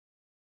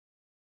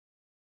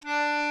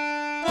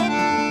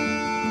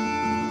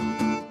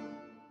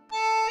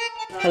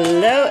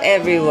Hello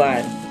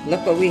everyone,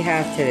 look what we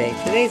have today.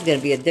 Today's going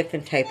to be a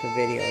different type of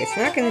video. It's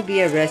not going to be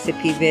a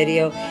recipe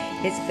video.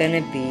 It's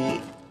going to be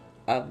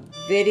a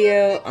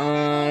video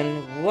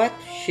on what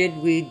should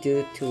we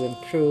do to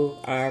improve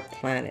our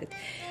planet.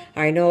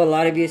 I know a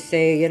lot of you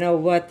say, you know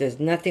what,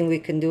 there's nothing we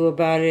can do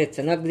about it. It's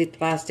an ugly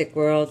plastic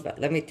world. But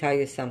let me tell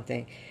you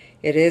something.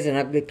 It is an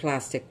ugly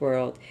plastic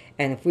world.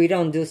 And if we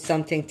don't do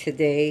something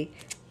today,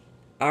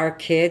 our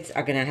kids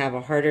are going to have a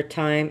harder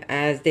time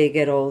as they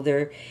get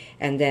older,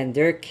 and then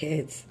their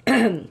kids,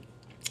 and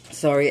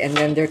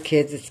then their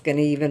kids, it's going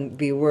to even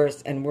be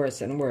worse and worse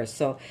and worse.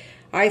 So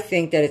I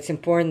think that it's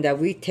important that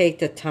we take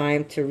the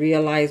time to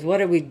realize what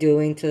are we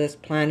doing to this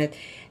planet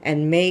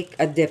and make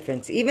a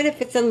difference, even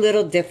if it's a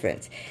little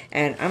difference.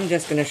 And I'm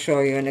just going to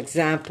show you an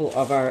example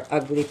of our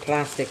ugly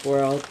plastic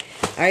world.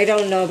 I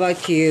don't know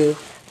about you,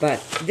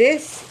 but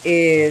this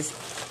is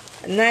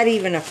not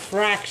even a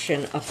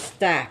fraction of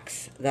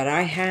stacks that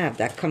I have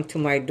that come to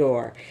my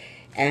door.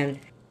 And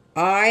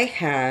I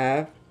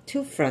have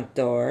 2 front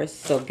doors,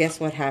 so guess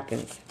what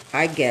happens?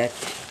 I get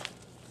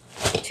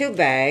 2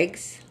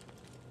 bags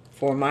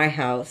for my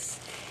house,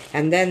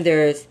 and then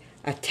there's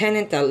a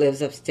tenant that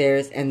lives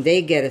upstairs and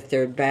they get a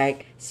 3rd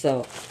bag,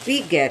 so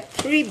we get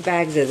 3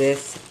 bags of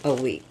this a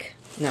week.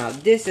 Now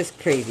this is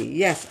crazy.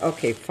 Yes,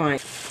 okay, fine.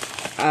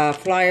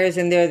 Flyers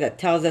in there that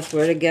tells us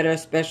where to get our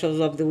specials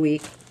of the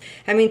week.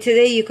 I mean,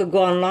 today you could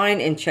go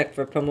online and check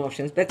for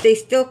promotions, but they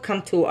still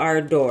come to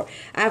our door.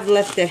 I've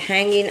left it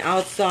hanging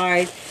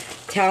outside,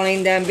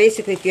 telling them,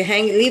 basically, if you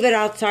leave it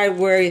outside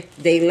where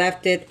they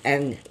left it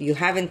and you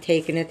haven't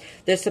taken it,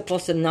 they're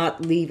supposed to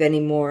not leave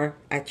anymore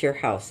at your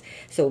house.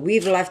 So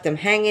we've left them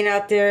hanging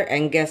out there,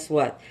 and guess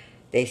what?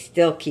 They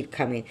still keep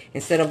coming.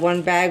 Instead of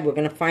 1 bag, we're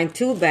going to find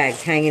 2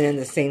 bags hanging in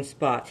the same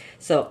spot.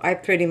 So I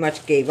pretty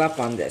much gave up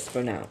on this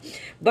for now.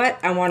 But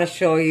I want to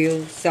show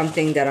you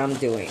something that I'm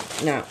doing.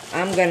 Now,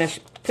 I'm going to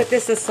put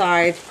this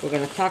aside. We're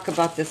going to talk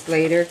about this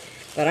later.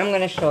 But I'm going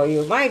to show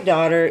you. My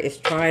daughter is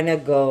trying to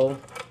go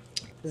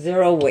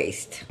 0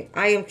 waste.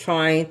 I am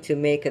trying to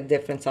make a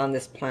difference on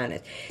this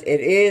planet. It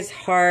is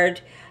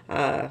hard.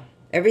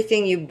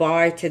 Everything you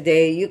buy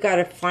today, you got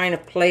to find a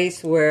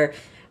place where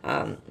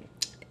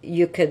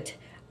you could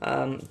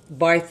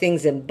buy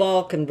things in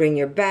bulk and bring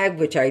your bag,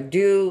 which I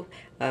do.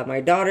 My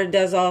daughter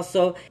does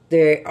also.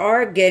 They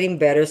are getting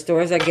better.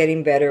 Stores are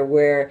getting better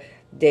where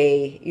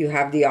you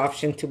have the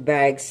option to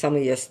bag some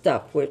of your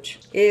stuff, which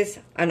is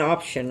an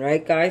option,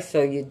 right, guys?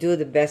 So you do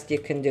the best you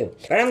can do.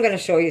 But I'm going to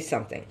show you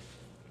something.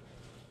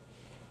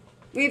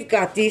 We've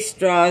got these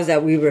straws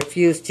that we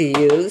refuse to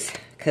use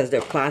because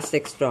they're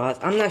plastic straws.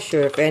 I'm not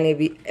sure if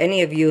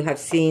any of you have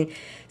seen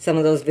some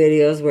of those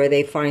videos where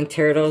they find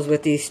turtles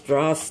with these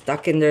straws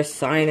stuck in their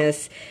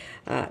sinus.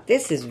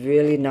 This is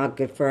really not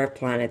good for our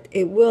planet.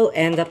 It will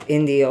end up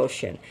in the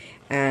ocean.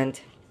 And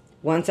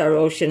once our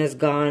ocean is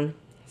gone,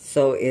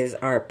 so is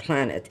our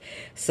planet.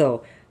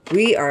 So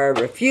we are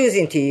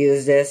refusing to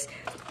use this.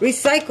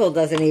 Recycle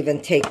doesn't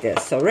even take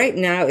this. So right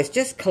now it's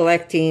just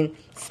collecting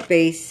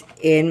space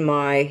in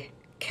my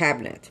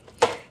cabinet.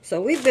 So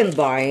we've been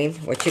buying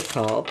what you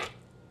call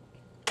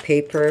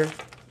paper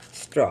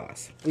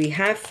straws. We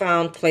have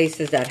found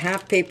places that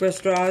have paper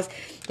straws,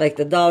 like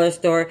the dollar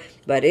store,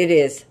 but it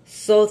is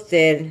so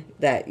thin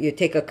that you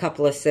take a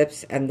couple of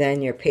sips and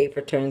then your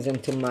paper turns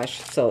into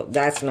mush, so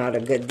that's not a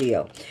good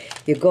deal.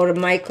 You go to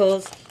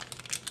Michael's,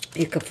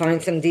 you can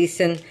find some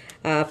decent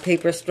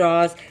paper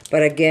straws,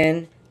 but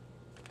again,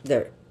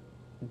 they're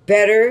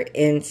better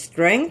in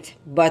strength,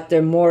 but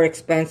they're more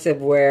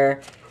expensive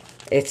where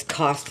it's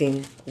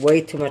costing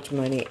way too much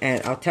money.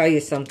 And I'll tell you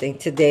something,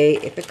 today,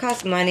 if it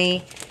costs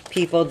money,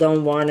 people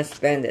don't want to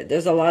spend it.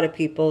 There's a lot of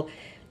people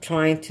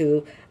trying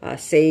to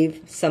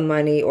save some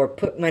money or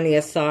put money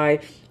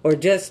aside or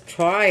just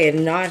try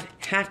and not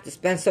have to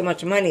spend so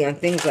much money on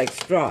things like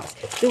straws.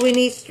 Do we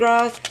need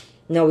straws?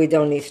 No, we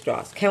don't need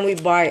straws. Can we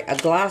buy a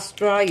glass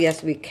straw?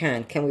 Yes, we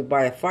can. Can we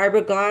buy a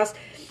fiberglass?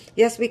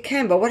 Yes, we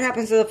can. But what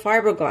happens to the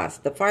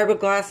fiberglass? The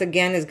fiberglass,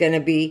 again, is going to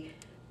be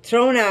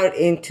thrown out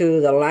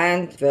into the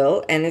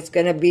landfill, and it's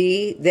going to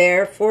be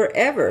there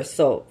forever.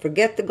 So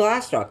forget the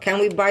glass straw. Can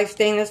we buy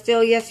stainless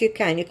steel? Yes, you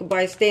can. You can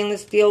buy a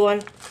stainless steel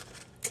one.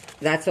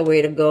 That's a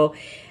way to go.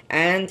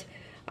 And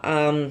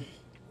all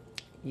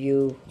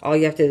you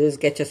have to do is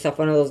get yourself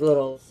one of those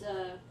little...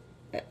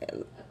 It's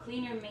a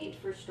cleaner made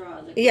for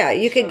straws. Yeah,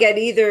 you could get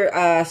either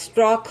a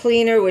straw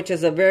cleaner, which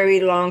is a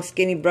very long,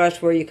 skinny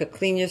brush where you could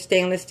clean your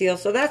stainless steel.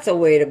 So that's a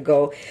way to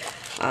go.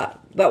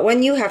 But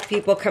when you have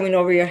people coming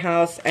over your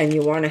house and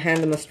you want to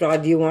hand them a straw,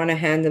 do you want to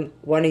hand them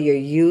one of your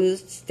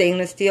used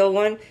stainless steel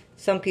one?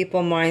 Some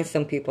people mind,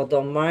 some people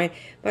don't mind.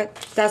 But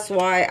that's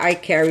why I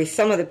carry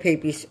some of the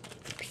paper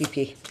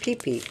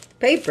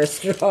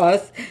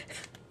straws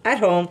at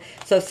home.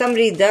 So if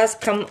somebody does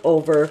come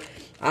over,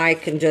 I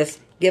can just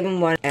give them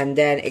one, and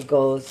then it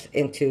goes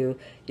into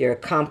your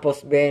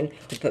compost bin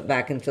to put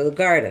back into the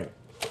garden.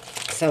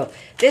 So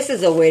this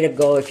is a way to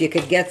go. If you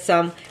could get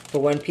some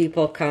for when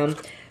people come.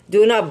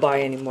 Do not buy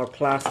any more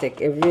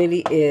plastic. It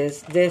really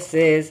is. This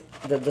is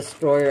the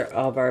destroyer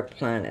of our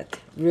planet.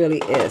 Really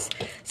is.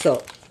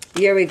 So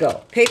here we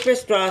go. Paper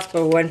straws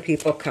for when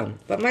people come.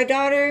 But my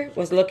daughter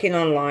was looking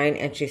online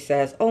and she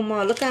says, "Oh,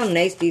 Ma, look how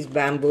nice these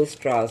bamboo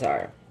straws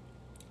are."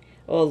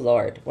 Oh,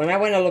 Lord. When I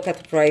went to look at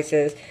the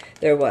prices,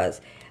 there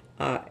was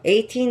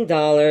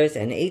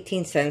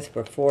 $18.18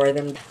 for 4 of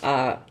them.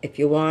 If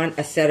you want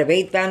a set of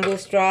 8 bamboo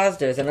straws,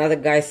 there's another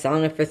guy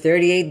selling it for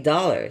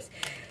 $38.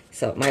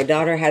 So my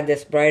daughter had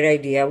this bright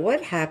idea.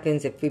 What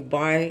happens if we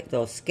buy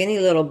those skinny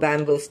little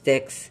bamboo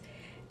sticks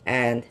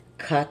and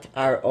cut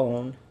our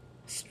own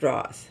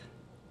straws?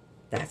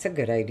 That's a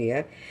good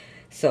idea.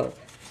 So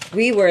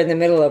we were in the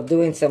middle of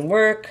doing some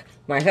work.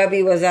 My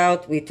hubby was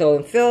out. We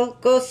told him, "Phil,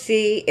 go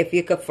see if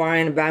you could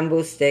find a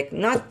bamboo stick.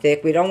 Not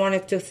thick. We don't want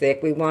it too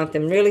thick. We want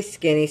them really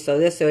skinny so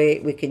this way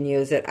we can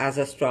use it as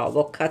a straw.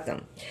 We'll cut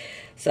them."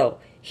 So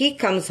he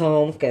comes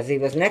home because he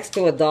was next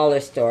to a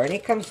dollar store, and he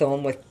comes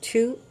home with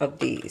 2 of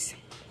these.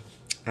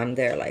 I'm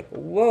there like,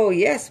 whoa,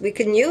 yes, we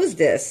can use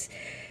this.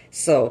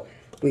 So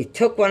we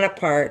took one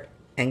apart,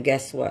 and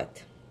guess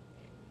what?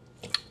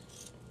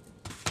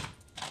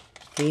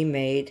 We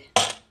made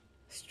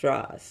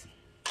straws.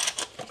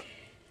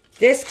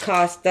 This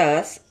cost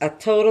us a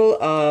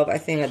total of, I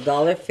think,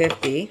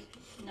 $1.50.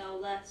 No,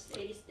 less,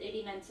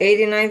 89 cents.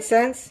 89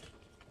 cents?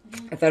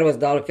 I thought it was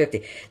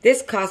 $1.50.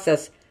 This cost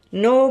us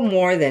no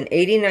more than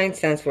 89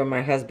 cents where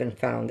my husband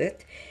found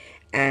it.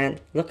 And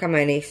look how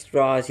many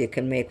straws you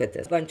can make with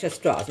this. Bunch of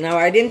straws. Now,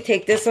 I didn't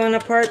take this one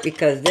apart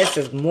because this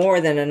is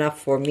more than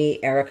enough for me,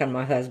 Eric, and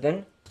my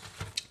husband.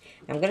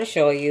 I'm going to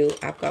show you.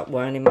 I've got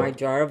one in my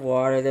jar of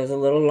water. There's a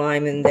little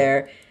lime in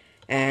there.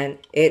 And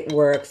it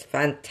works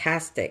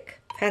fantastic.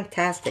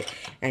 Fantastic.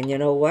 And you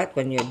know what?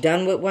 When you're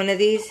done with one of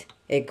these,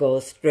 it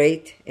goes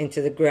straight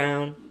into the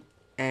ground.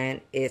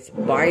 And it's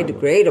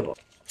biodegradable.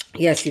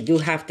 Yes, you do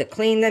have to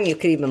clean them. You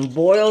could even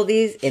boil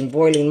these in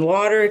boiling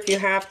water if you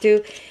have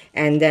to.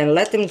 And then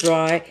let them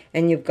dry,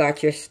 and you've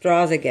got your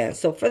straws again.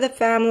 So for the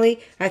family,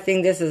 I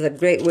think this is a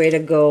great way to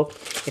go.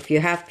 If you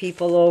have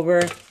people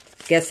over,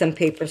 get some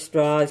paper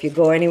straws. You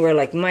go anywhere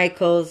like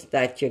Michael's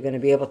that you're going to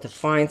be able to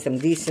find some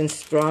decent,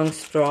 strong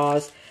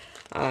straws.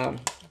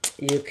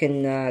 You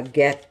can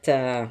get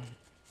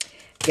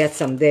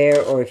some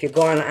there. Or if you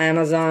go on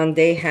Amazon,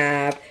 they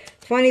have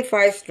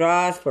 25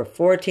 straws for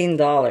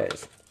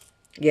 $14.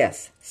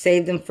 Yes,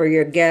 save them for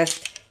your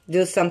guest.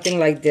 Do something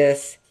like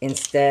this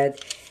instead.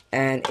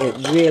 And it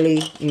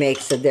really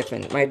makes a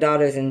difference. My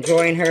daughter's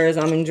enjoying hers.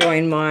 I'm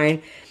enjoying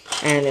mine.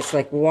 And it's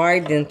like, why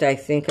didn't I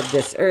think of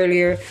this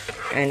earlier?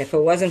 And if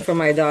it wasn't for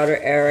my daughter,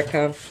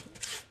 Erica,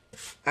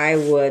 I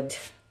would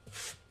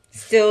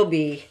still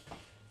be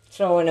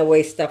throwing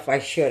away stuff I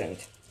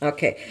shouldn't.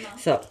 Okay, Mom,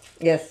 so,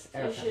 yes,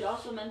 Erica. I should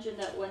also mention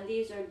that when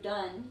these are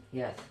done,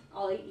 yes,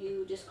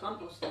 you just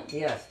compost them.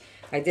 Yes,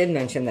 I did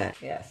mention that,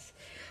 yes.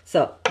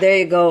 So, there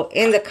you go,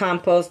 in the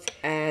compost,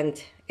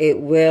 and it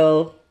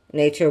will...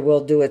 Nature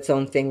will do its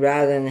own thing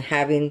rather than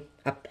having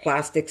a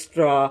plastic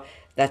straw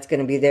that's going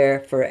to be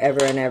there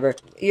forever and ever.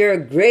 Your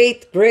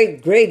great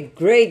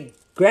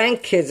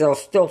grandkids will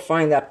still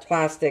find that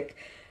plastic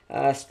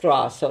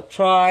straw. So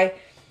try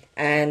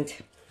and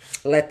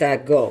let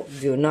that go.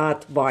 Do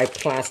not buy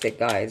plastic,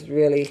 guys.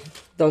 Really,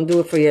 don't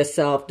do it for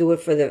yourself. Do it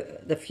for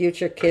the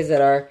future kids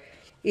that are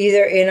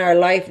either in our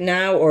life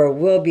now or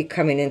will be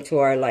coming into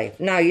our life.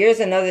 Now, here's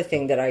another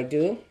thing that I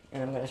do,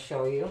 and I'm going to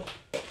show you.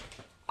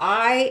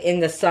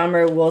 In the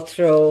summer, will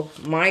throw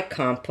my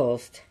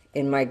compost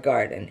in my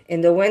garden.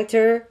 In the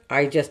winter,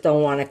 I just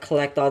don't want to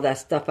collect all that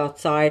stuff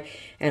outside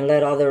and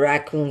let all the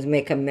raccoons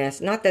make a mess.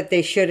 Not that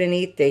they shouldn't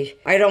eat.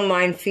 I don't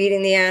mind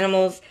feeding the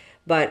animals,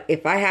 but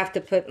if I have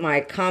to put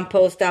my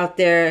compost out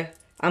there,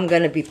 I'm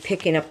going to be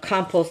picking up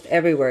compost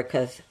everywhere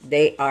because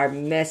they are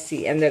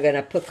messy and they're going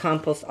to put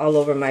compost all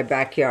over my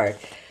backyard.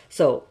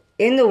 So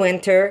in the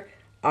winter,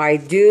 I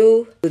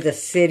do the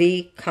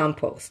city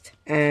compost,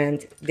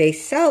 and they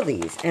sell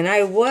these, and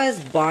I was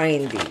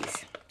buying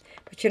these,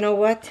 but you know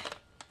what?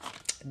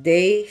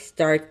 They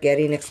start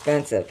getting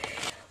expensive.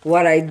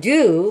 What I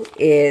do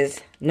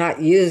is not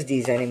use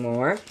these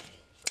anymore,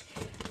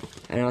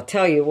 and I'll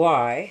tell you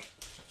why.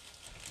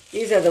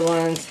 These are the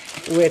ones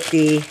with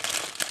see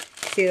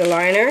the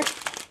liner?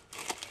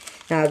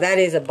 Now that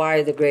is a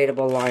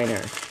biodegradable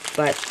liner,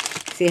 but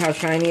see how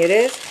shiny it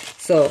is?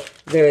 So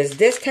there is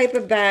this type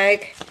of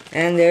bag,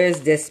 and there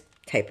is this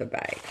type of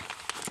bag.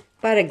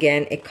 But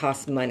again, it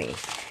costs money.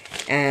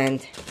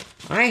 And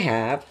I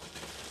have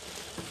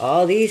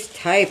all these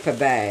type of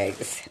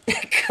bags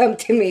that come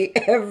to me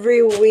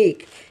every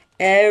week.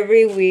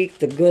 Every week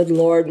the good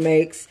Lord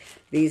makes.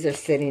 These are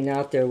sitting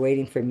out there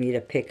waiting for me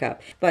to pick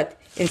up.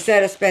 But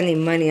instead of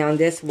spending money on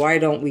this, why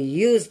don't we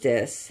use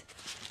this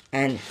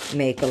and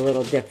make a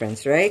little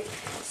difference, right?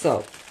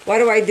 So what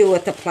do I do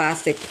with the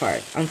plastic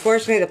part?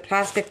 Unfortunately, the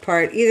plastic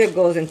part either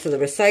goes into the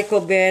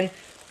recycle bin,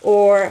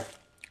 or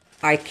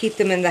I keep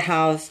them in the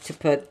house to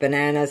put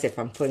bananas if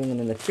I'm putting them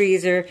in the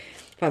freezer,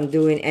 if I'm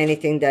doing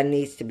anything that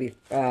needs to be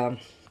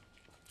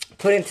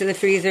put into the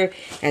freezer,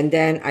 and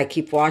then I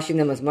keep washing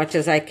them as much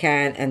as I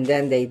can, and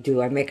then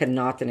I make a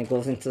knot and it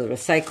goes into the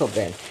recycle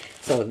bin.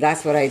 So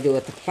that's what I do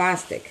with the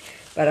plastic.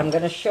 But I'm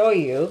going to show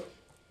you,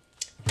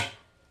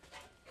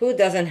 who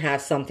doesn't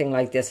have something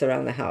like this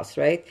around the house,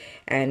 right?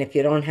 And if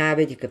you don't have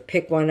it, you could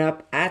pick one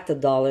up at the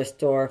dollar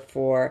store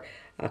for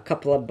a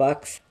couple of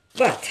bucks.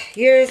 But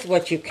here's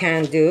what you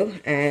can do,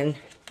 and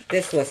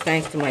this was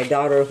thanks to my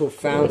daughter who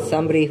found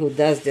somebody who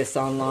does this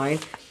online.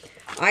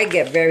 I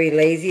get very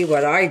lazy.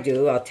 What I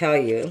do, I'll tell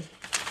you,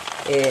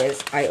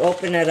 is I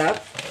open it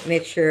up,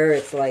 make sure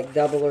it's like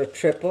double or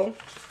triple,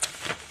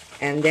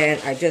 and then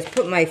I just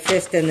put my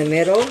fist in the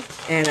middle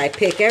and I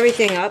pick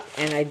everything up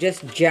and I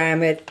just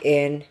jam it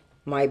in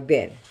my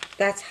bin.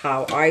 That's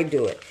how I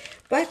do it.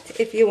 But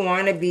if you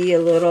want to be a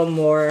little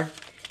more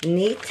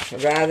neat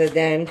rather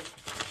than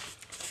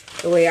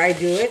the way I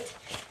do it,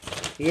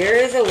 here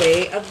is a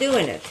way of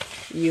doing it.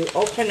 You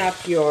open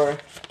up your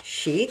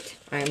sheet.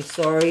 I'm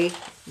sorry,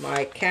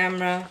 my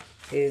camera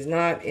is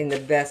not in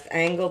the best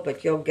angle,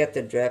 but you'll get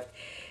the drift.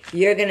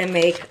 You're going to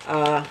make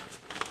a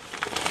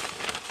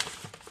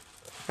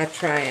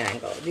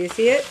triangle. Do you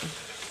see it?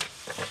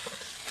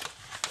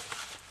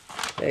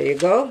 There you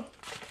go.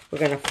 We're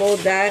going to fold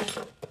that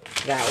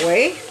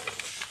way.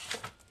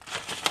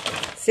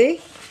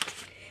 See?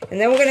 And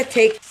then we're going to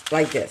take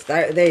like this.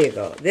 There you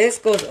go. This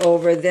goes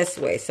over this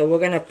way. So we're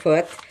going to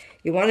put,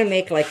 you want to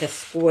make like a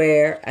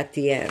square at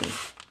the end.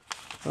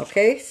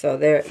 Okay? So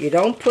there, you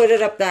don't put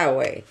it up that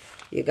way.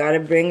 You got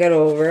to bring it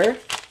over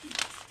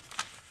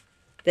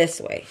this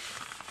way.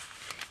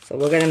 So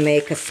we're going to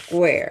make a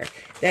square.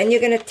 Then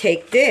you're going to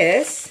take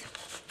this,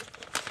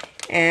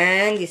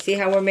 and you see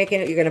how we're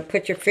making it? You're going to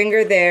put your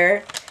finger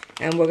there,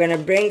 and we're going to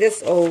bring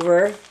this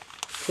over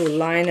to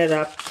line it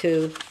up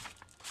to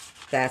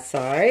that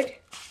side.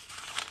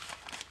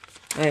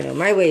 I know,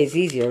 my way is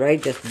easier,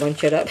 right? Just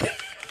bunch it up.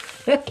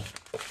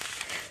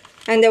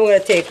 And then we're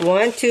going to take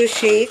 2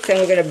 sheets, and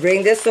we're going to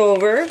bring this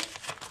over.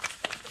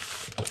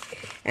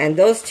 And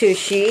those 2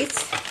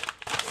 sheets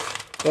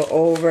go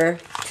over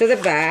to the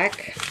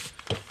back.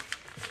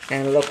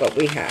 And look what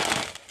we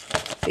have.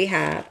 We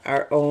have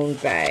our own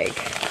bag.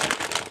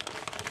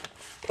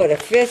 Put a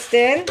fist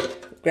in.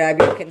 Grab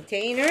your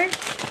container.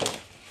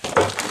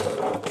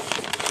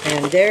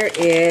 And there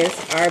is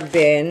our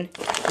bin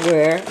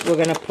where we're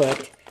going to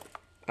put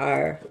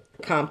our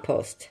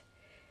compost.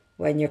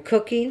 When you're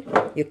cooking,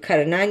 you cut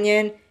an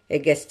onion, it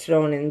gets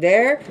thrown in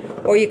there.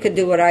 Or you could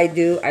do what I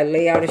do. I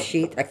lay out a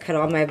sheet, I cut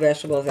all my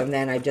vegetables, and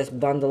then I just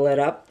bundle it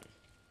up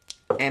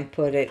and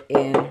put it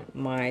in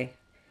my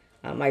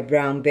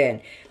brown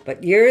bin.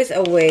 But here's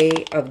a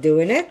way of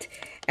doing it.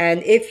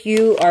 And if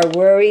you are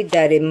worried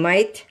that it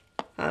might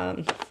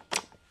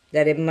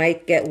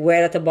get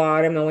wet at the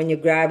bottom, and when you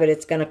grab it,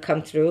 it's going to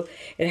come through.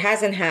 It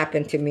hasn't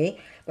happened to me.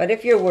 But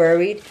if you're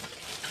worried,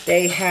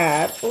 they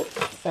have,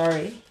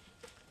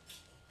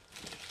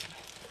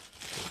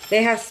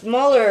 they have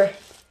smaller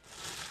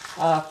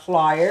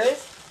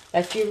flyers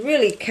that you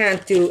really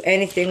can't do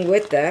anything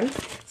with them.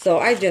 So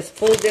I just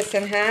fold this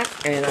in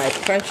half and I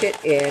punch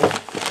it in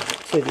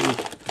to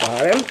the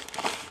bottom.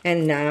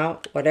 And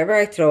now, whatever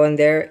I throw in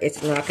there,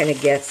 it's not going to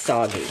get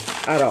soggy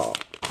at all.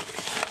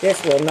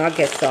 This will not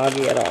get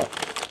soggy at all.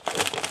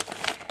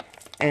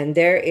 And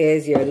there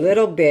is your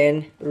little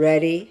bin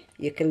ready.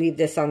 You can leave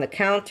this on the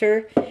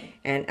counter.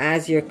 And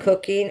as you're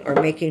cooking or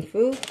making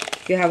food,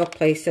 you have a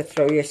place to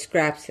throw your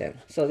scraps in.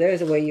 So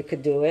there's a way you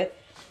could do it.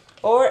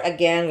 Or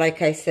again,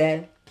 like I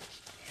said,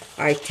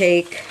 I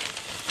take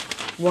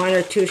 1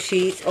 or 2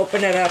 sheets,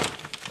 open it up,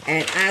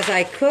 and as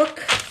I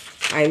cook,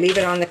 I leave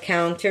it on the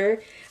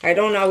counter. I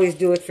don't always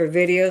do it for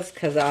videos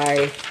because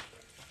I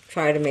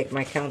try to make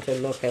my counter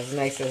look as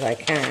nice as I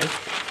can.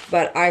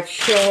 But I've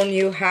shown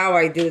you how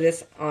I do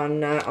this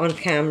on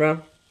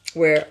camera,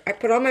 where I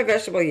put all my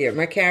vegetable here,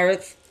 my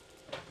carrots,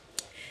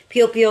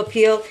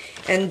 peel,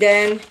 and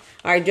then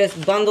I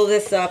just bundle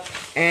this up,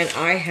 and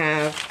I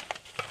have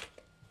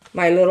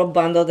my little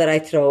bundle that I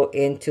throw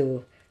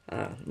into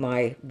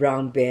my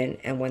brown bin,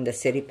 and when the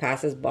city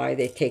passes by,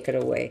 they take it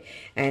away.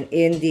 And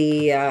in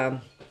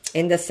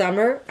the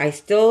summer, I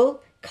still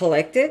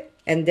collect it,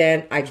 and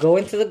then I go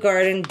into the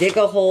garden, dig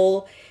a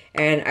hole,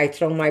 and I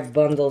throw my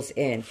bundles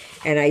in.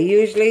 And I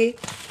usually,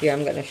 here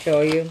I'm going to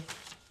show you,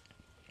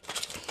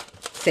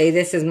 say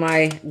this is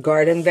my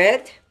garden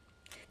bed.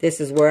 This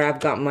is where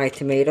I've got my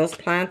tomatoes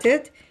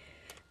planted.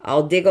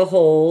 I'll dig a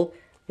hole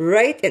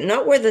right,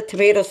 not where the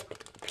tomatoes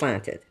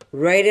planted,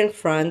 right in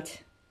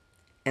front,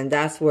 and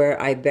that's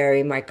where I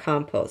bury my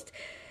compost.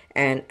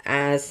 And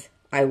as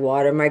I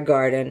water my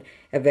garden,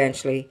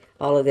 eventually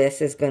all of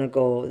this is going to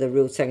go, the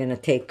roots are going to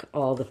take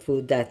all the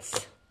food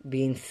that's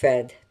being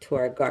fed to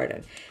our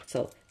garden.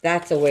 So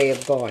that's a way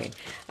of going.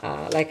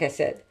 Like I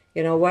said,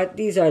 you know what?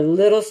 These are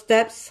little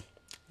steps.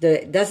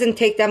 It doesn't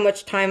take that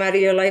much time out of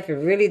your life. It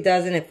really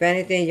doesn't. If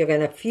anything, you're going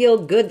to feel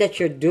good that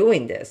you're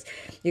doing this.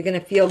 You're going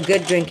to feel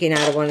good drinking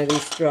out of one of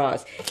these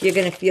straws. You're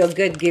going to feel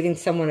good giving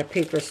someone a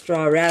paper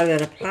straw rather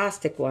than a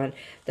plastic one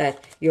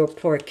that your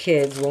poor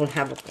kids won't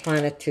have a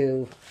planet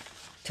to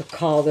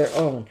call their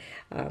own.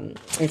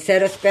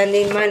 instead of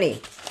spending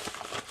money,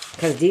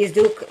 because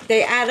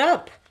they add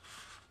up.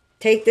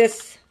 Take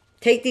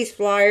these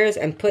flyers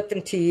and put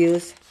them to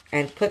use,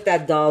 and put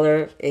that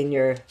 $1 in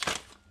your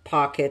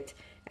pocket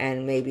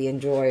and maybe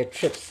enjoy a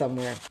trip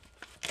somewhere.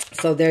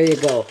 So there you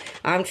go.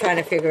 I'm trying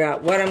to figure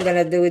out what I'm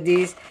going to do with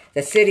these.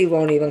 The city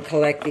won't even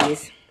collect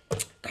these.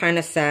 Kind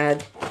of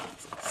sad.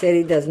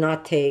 City does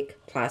not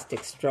take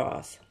plastic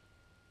straws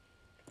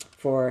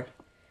for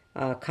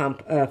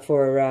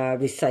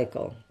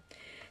recycle.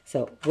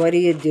 So what do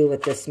you do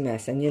with this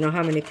mess? And you know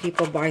how many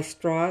people buy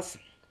straws?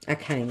 I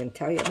can't even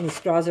tell you how many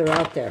straws are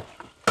out there.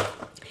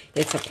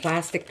 It's a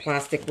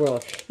plastic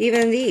world.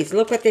 Even these,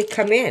 look what they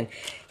come in.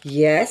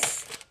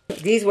 Yes,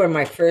 these were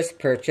my first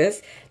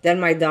purchase. Then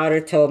my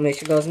daughter told me,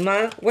 she goes,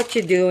 "Ma, what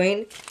you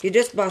doing? You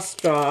just bought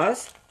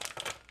straws,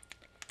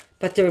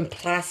 but they're in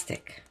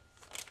plastic."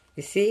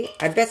 You see?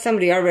 I bet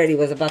somebody already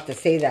was about to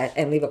say that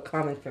and leave a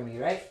comment for me,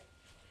 right?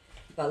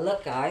 But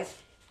look, guys,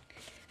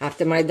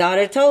 after my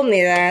daughter told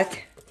me that,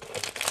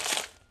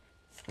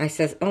 I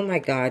says, "Oh my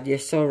God, you're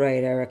so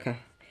right, Erica.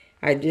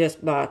 I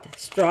just bought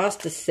straws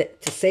to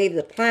save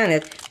the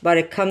planet, but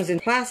it comes in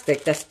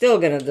plastic that's still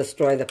going to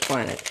destroy the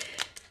planet.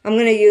 I'm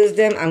going to use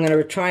them. I'm going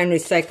to try and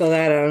recycle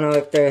that. I don't know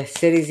if the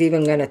city's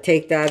even going to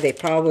take that. They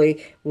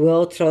probably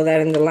will throw that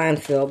in the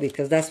landfill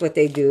because that's what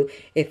they do.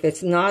 If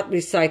it's not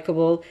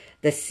recyclable,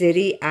 the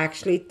city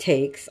actually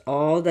takes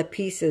all the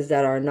pieces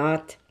that are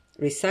not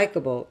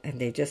recyclable and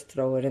they just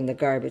throw it in the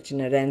garbage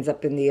and it ends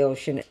up in the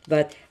ocean.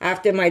 But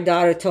after my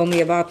daughter told me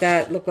about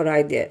that, look what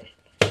I did.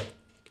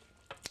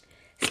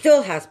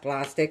 Still has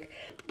plastic.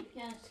 You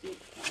can't see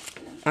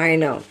plastic. I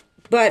know.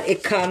 But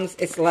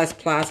it's less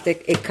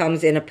plastic. It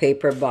comes in a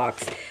paper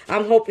box.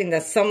 I'm hoping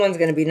that someone's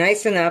going to be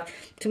nice enough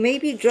to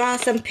maybe draw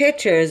some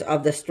pictures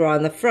of the straw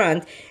in the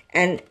front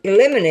and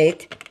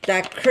eliminate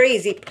that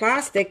crazy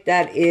plastic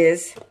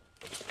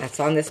that's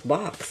on this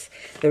box.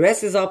 The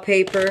rest is all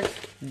paper,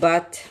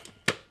 but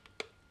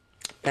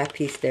that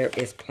piece there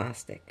is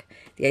plastic.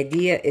 The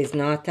idea is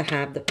not to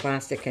have the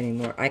plastic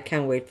anymore. I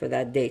can't wait for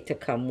that day to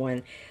come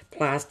when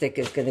plastic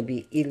is going to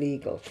be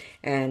illegal.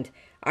 And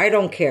I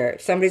don't care.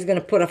 If somebody's going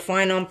to put a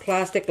fine on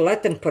plastic,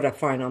 let them put a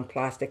fine on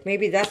plastic.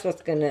 Maybe that's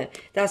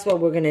what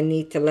we're going to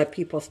need to let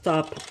people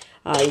stop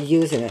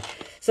using it.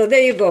 So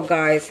there you go,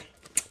 guys.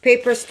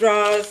 Paper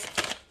straws,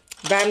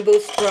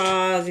 bamboo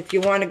straws. If you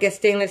want to get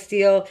stainless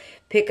steel,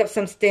 pick up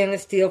some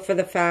stainless steel for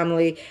the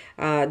family.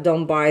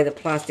 Don't buy the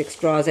plastic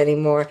straws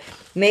anymore.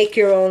 Make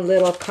your own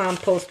little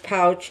compost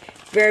pouch.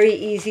 Very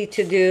easy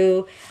to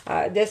do.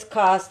 This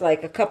costs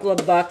like a couple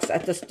of bucks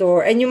at the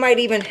store, and you might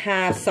even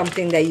have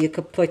something that you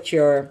could put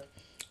your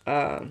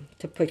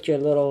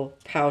little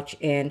pouch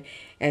in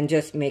and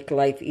just make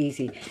life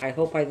easy. I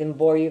hope I didn't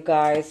bore you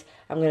guys.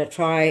 I'm gonna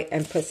try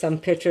and put some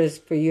pictures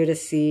for you to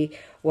see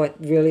what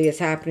really is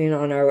happening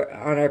on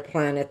our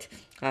planet.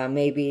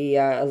 Maybe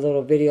a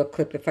little video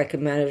clip if I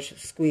could manage to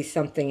squeeze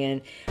something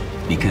in.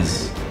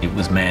 Because it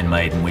was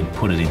man-made and we'd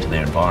put it into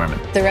their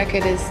environment. The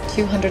record is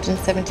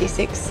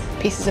 276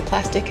 pieces of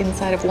plastic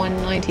inside of one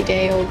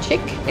 90-day-old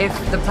chick. If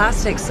the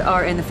plastics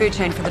are in the food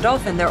chain for the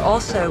dolphin, they're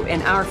also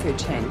in our food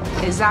chain.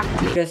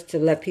 Exactly. Just to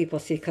let people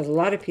see, because a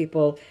lot of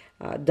people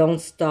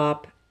don't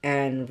stop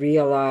and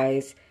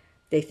realize.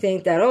 They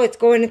think that, oh, it's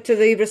going into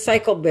the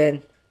recycle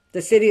bin.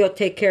 The city will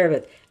take care of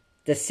it.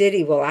 The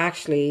city will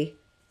actually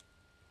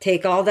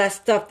take all that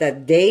stuff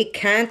that they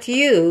can't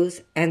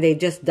use and they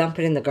just dump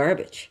it in the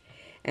garbage.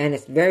 And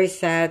it's very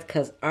sad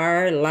because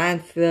our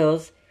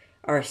landfills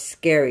are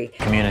scary.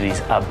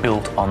 Communities are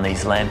built on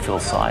these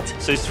landfill sites.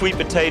 So sweet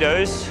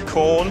potatoes,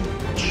 corn,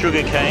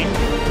 sugarcane,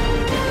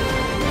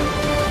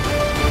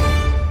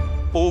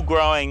 all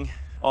growing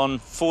on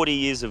 40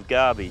 years of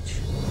garbage.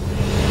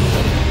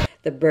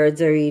 The birds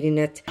are eating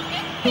it.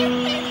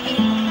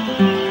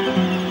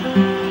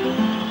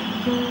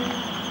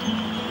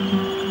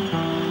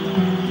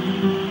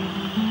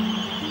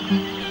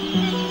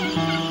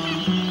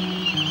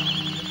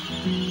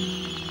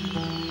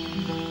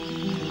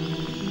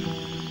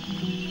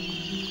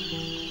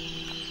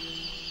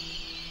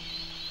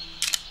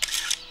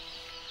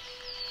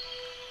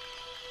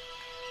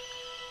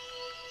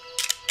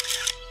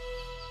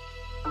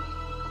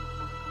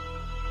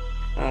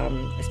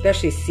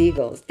 Especially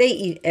seagulls. They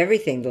eat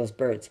everything, those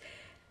birds.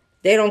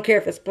 They don't care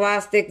if it's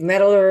plastic,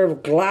 metal, or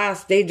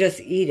glass. They just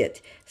eat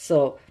it.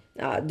 So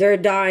they're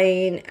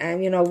dying,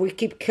 and, you know, we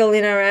keep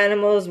killing our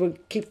animals. We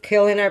keep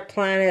killing our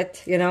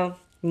planet, you know.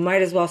 We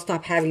might as well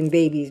stop having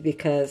babies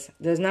because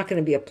there's not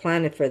going to be a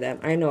planet for them.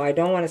 I know I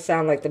don't want to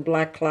sound like the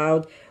black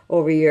cloud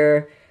over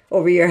your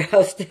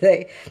house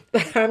today,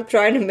 but I'm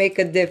trying to make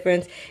a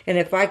difference. And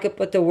if I could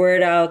put the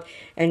word out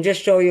and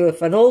just show you,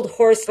 if an old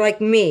horse like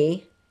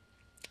me,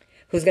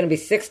 who's going to be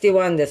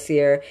 61 this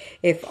year,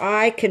 if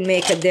I can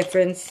make a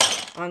difference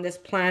on this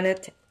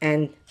planet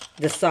and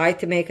decide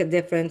to make a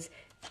difference,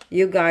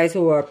 you guys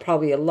who are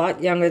probably a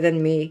lot younger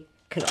than me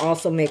can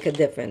also make a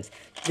difference.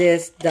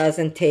 This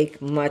doesn't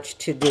take much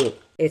to do.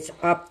 It's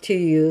up to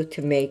you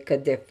to make a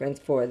difference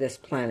for this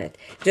planet.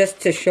 Just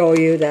to show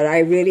you that I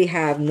really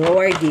have no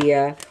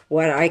idea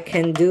what I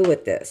can do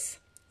with this.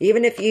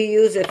 Even if you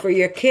use it for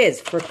your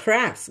kids, for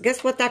crafts,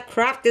 guess what? That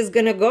craft is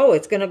going to go.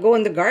 It's going to go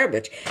in the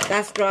garbage.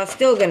 That straw is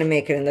still going to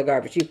make it in the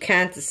garbage. You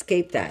can't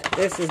escape that.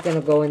 This is going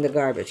to go in the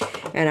garbage.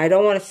 And I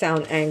don't want to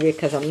sound angry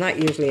because I'm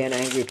not usually an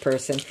angry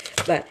person.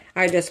 But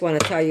I just want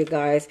to tell you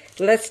guys,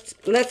 let's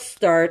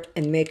start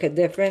and make a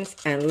difference.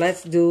 And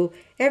let's do,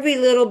 every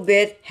little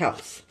bit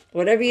helps.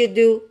 Whatever you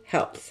do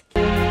helps.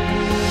 We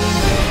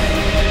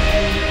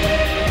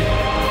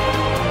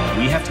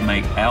have to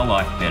make our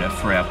life better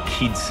for our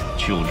kids'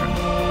 children.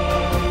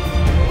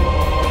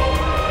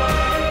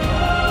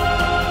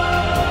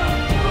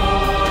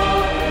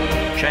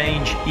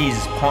 Change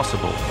is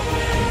possible.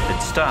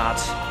 It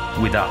starts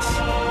with us.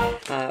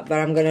 But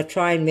I'm going to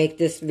try and make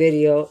this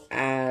video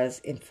as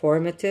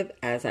informative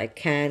as I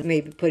can.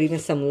 Maybe put even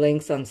some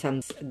links on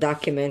some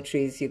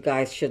documentaries you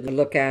guys should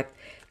look at,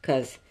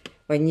 because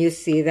when you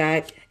see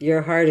that,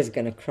 your heart is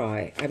going to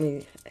cry. I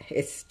mean,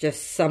 it's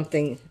just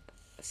something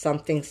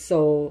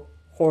so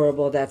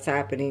horrible that's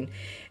happening.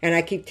 And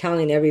I keep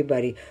telling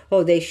everybody,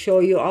 oh, they show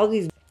you all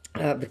these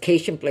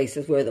vacation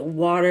places where the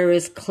water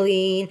is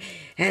clean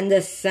and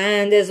the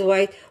sand is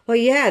white. Well,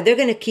 yeah, they're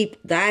going to keep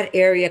that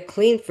area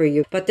clean for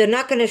you, but they're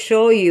not going to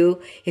show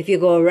you, if you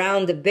go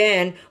around the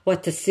bend,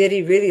 what the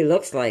city really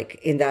looks like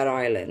in that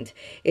island.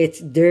 It's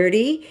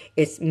dirty,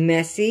 it's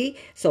messy.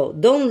 So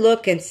don't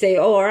look and say,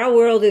 oh, our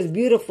world is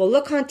beautiful.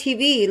 Look on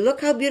TV.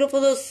 Look how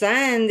beautiful the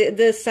sand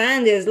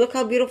is. Look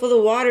how beautiful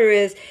the water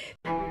is.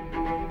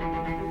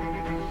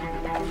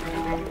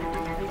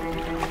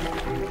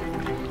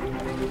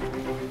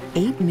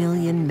 8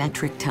 million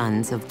metric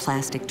tons of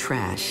plastic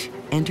trash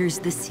enters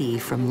the sea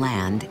from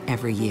land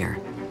every year.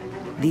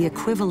 The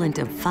equivalent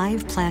of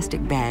 5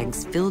 plastic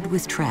bags filled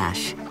with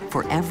trash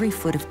for every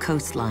foot of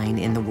coastline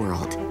in the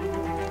world.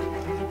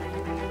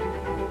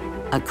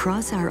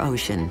 Across our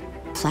ocean,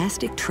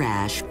 plastic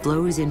trash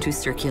flows into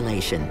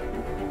circulation,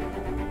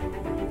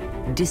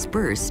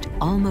 dispersed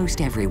almost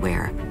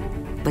everywhere,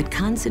 but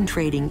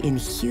concentrating in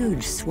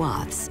huge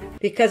swaths.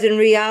 Because in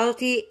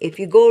reality, if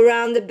you go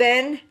around the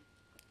bend,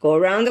 go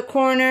around the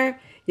corner,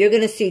 you're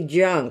going to see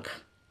junk.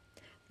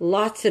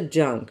 Lots of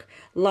junk.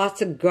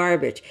 Lots of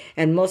garbage.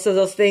 And most of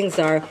those things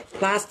are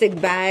plastic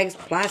bags,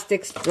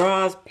 plastic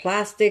straws,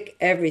 plastic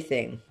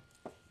everything.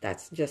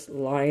 That's just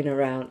lying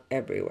around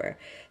everywhere.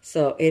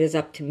 So it is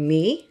up to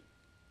me.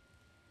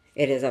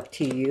 It is up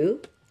to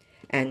you.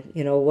 And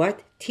you know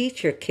what?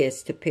 Teach your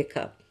kids to pick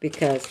up.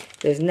 Because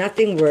there's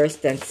nothing worse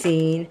than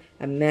seeing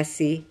a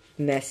messy,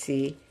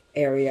 messy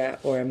area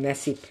or a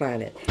messy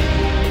planet.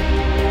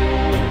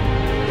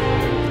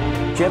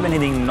 Do you have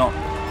anything not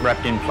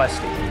wrapped in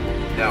plastic?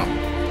 No.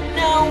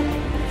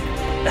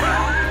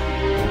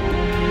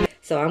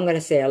 So I'm going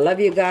to say I love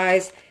you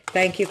guys.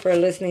 Thank you for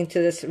listening to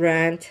this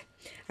rant.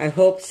 I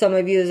hope some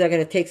of you are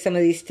going to take some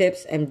of these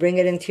tips and bring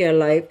it into your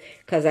life,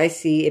 because I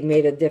see it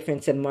made a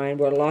difference in mine.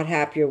 We're a lot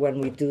happier when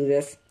we do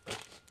this.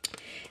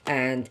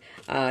 And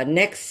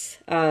next,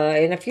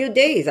 in a few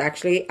days,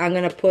 actually, I'm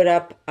going to put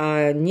up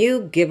a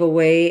new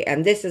giveaway,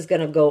 and this is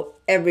going to go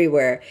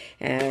everywhere.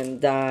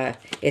 And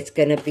it's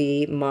going to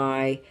be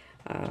my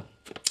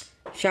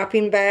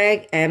shopping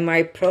bag and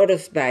my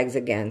produce bags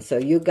again. So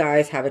you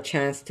guys have a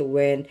chance to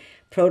win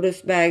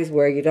produce bags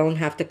where you don't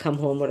have to come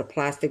home with a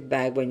plastic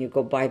bag when you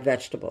go buy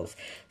vegetables.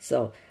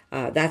 So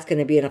that's going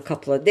to be in a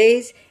couple of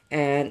days,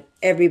 and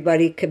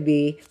everybody could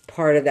be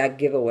part of that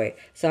giveaway.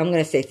 So I'm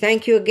going to say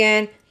thank you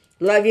again.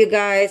 Love you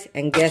guys,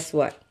 and guess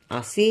what?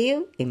 I'll see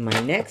you in my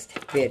next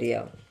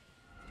video.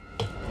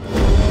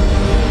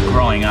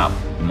 Growing up,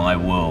 my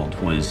world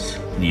was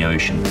the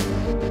ocean.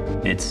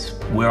 It's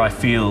where I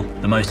feel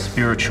the most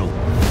spiritual.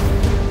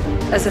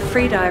 As a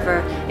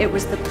freediver, it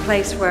was the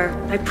place where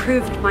I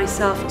proved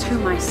myself to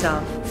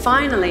myself.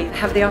 Finally,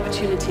 have the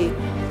opportunity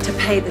to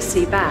pay the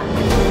sea back.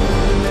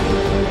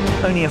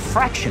 Only a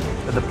fraction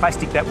of the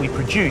plastic that we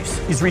produce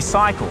is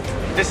recycled.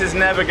 This is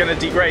never going to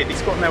degrade.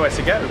 It's got nowhere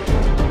to go.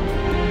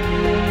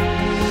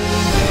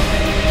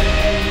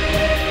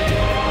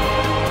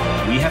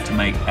 We have to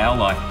make our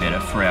life better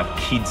for our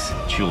kids'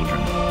 children.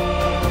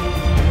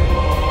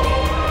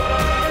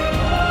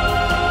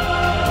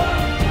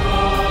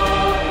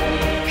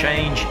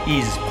 Change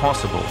is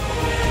possible.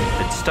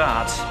 It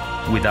starts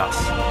with us.